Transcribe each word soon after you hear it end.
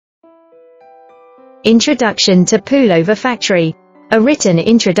Introduction to Pulover Factory. A written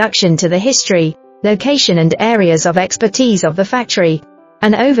introduction to the history, location and areas of expertise of the factory.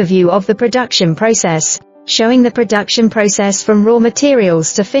 An overview of the production process, showing the production process from raw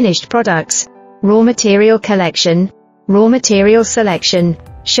materials to finished products. Raw material collection, raw material selection,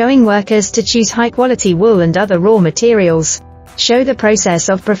 showing workers to choose high-quality wool and other raw materials. Show the process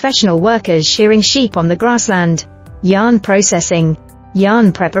of professional workers shearing sheep on the grassland. Yarn processing,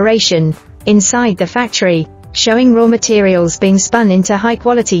 yarn preparation, inside the factory, showing raw materials being spun into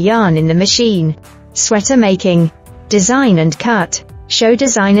high-quality yarn in the machine. Sweater making, design and cut, show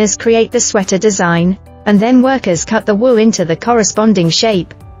designers create the sweater design, and then workers cut the wool into the corresponding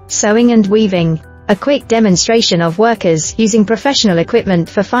shape. Sewing and weaving, a quick demonstration of workers using professional equipment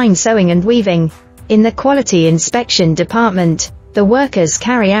for fine sewing and weaving. In the quality inspection department, the workers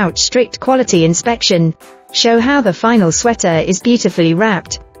carry out strict quality inspection, show how the final sweater is beautifully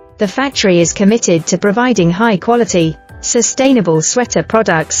wrapped. The factory is committed to providing high-quality, sustainable sweater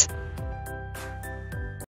products.